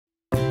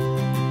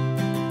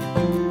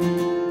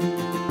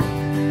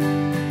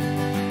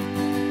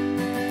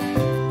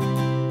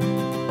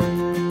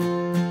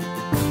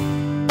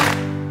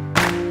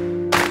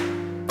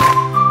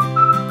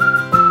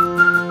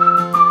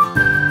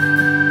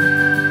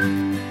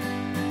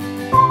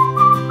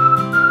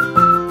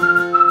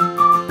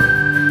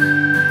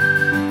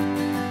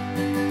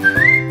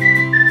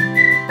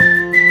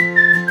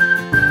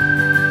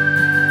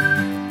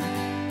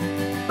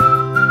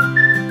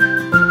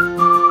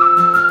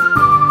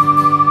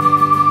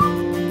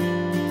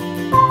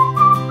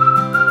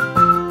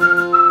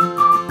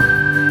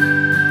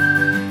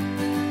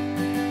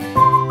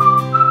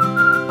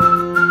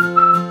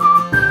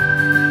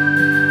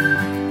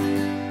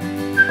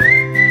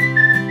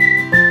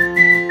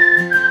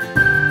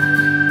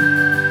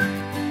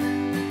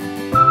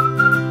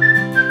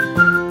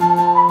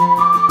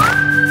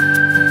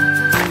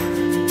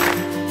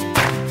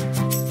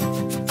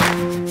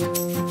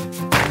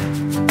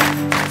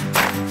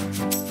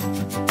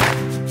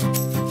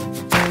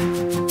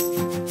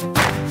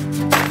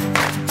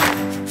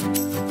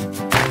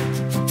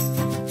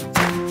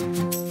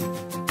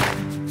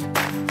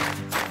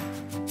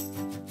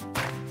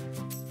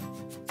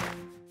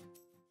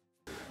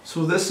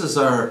this is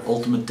our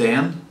ultimate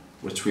den,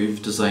 which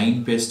we've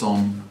designed based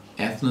on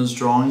Ethna's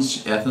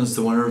drawings. Ethna's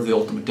the winner of the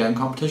ultimate den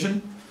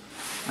competition.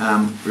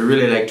 We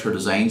really liked her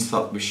designs,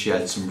 thought she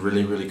had some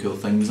really cool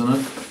things in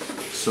it.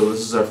 So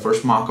this is our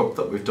first mock-up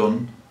that we've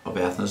done of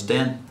Ethna's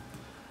den.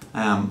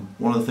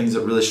 One of the things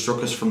that really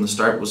struck us from the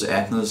start was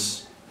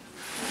Ethna's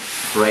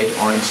bright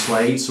orange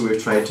slides, so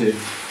we've tried to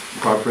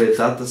incorporate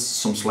that. This is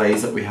some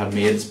slides that we had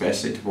made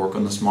especially to work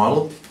on this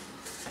model.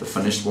 The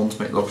finished ones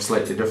might look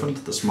slightly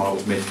different. This model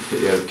is made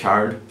completely out of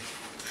card,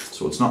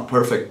 so it's not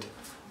perfect,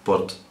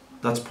 but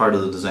that's part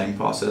of the design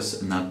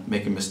process, and that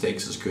making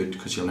mistakes is good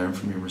because you learn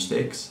from your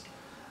mistakes.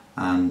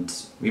 And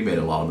we made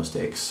a lot of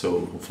mistakes,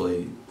 so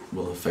hopefully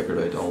we'll have figured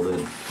out all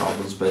the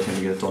problems by the time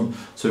we get it done.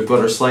 So we've got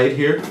our slide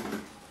here,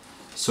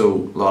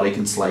 so Lottie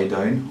can slide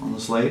down on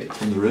the slide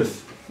from the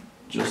roof,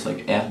 just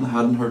like Ethna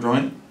had in her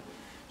drawing.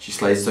 She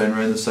slides down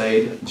around the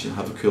side and she'll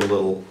have a cool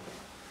little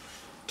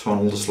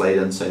tunnel to slide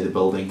inside the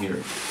building here.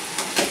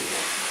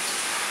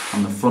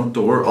 On the front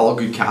door, all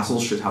good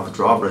castles should have a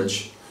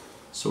drawbridge,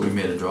 so we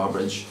made a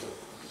drawbridge.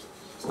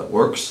 So that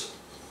works.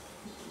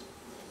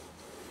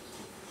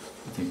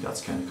 I think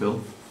that's kind of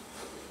cool.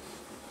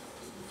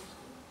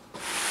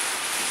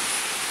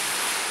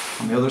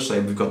 On the other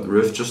side we've got the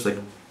roof just like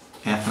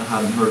Ethna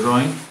had in her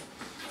drawing,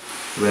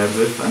 the red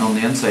roof, and on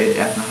the inside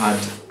Ethna had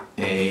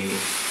a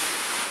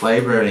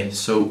library.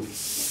 So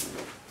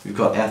we've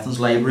got Ethna's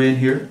library in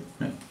here.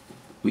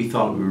 We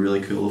thought it would be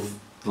really cool if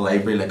the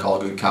library, like all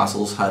good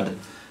castles, had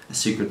a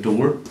secret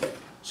door.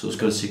 So it's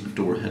got a secret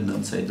door hidden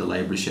inside the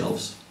library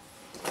shelves,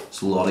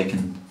 so Lottie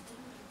can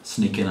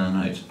sneak in and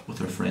out with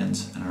her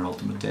friends in her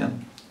ultimate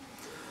den.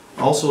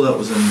 Also, that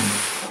was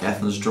in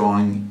Ethna's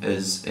drawing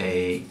is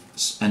a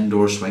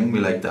indoor swing. We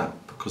like that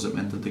because it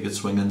meant that they could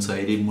swing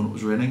inside even when it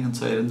was raining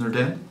inside in their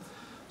den.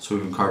 So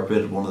we've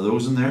incorporated one of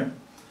those in there.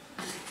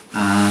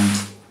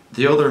 And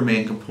the other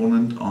main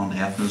component on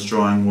Ethna's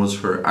drawing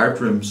was her art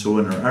room. So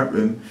in her art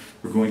room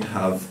we're going to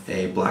have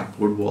a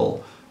blackboard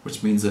wall,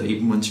 which means that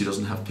even when she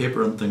doesn't have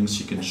paper and things,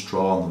 she can just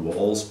draw on the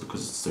walls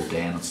because it's their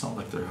den, it's not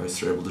like their house,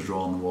 they're able to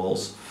draw on the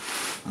walls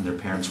and their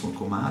parents won't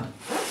go mad.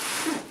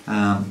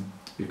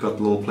 We've got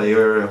the little play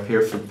area up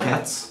here for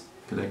pets,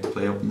 if you like to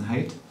play up in the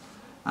height.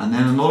 And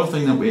then another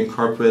thing that we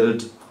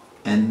incorporated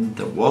in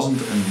that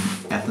wasn't in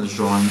Ethna's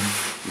drawing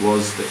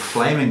was the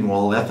climbing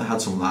wall. Ethna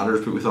had some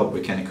ladders, but we thought it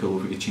would be kind of cool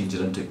if we could change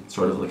it into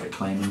sort of like a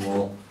climbing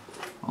wall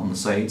on the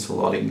side, so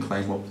Lottie can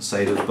climb up the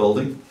side of the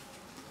building,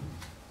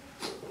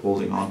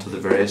 holding on to the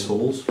various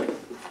holes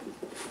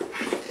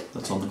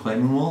that's on the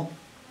climbing wall.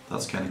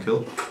 That's kind of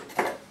cool.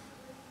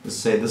 As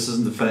I say, this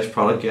isn't the finished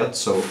product yet,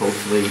 so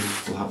hopefully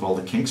we'll have all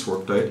the kinks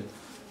worked out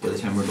by the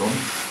time we're done.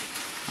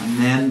 And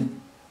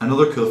then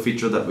another cool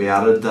feature that we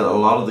added that a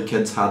lot of the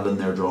kids had in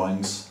their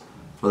drawings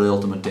for the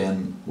ultimate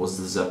den was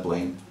the zip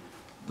line.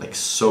 Like,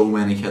 so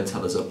many kids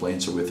had a zip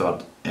line, so we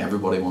thought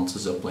everybody wants a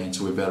zip line,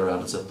 so we better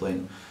add a zip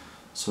line.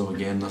 So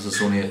again, this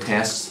is only a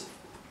test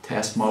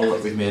model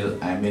that we've made.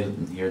 I made it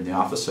in here in the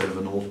office out of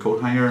an old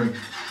coat hanger and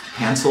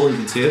pencil, you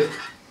can see it.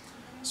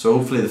 So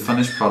hopefully the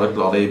finished product,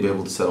 Lottie will be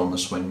able to sit on the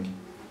swing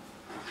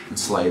and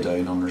slide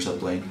down on her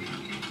zip line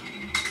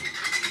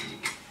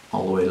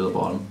all the way to the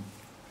bottom.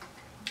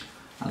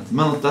 And at the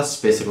minute that's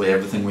basically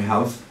everything we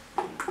have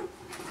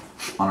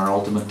on our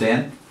ultimate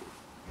den.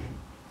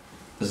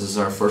 This is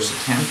our first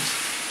attempt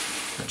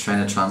at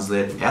trying to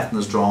translate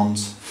Ethna's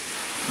drawings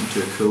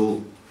into a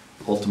cool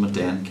ultimate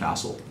den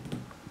castle.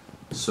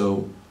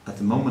 So at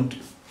the moment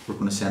we're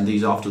going to send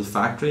these off to the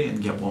factory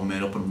and get one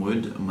made up in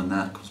wood, and when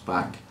that comes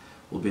back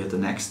we'll be at the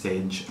next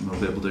stage and we'll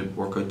be able to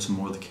work out some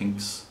more of the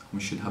kinks and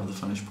we should have the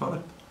finished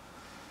product.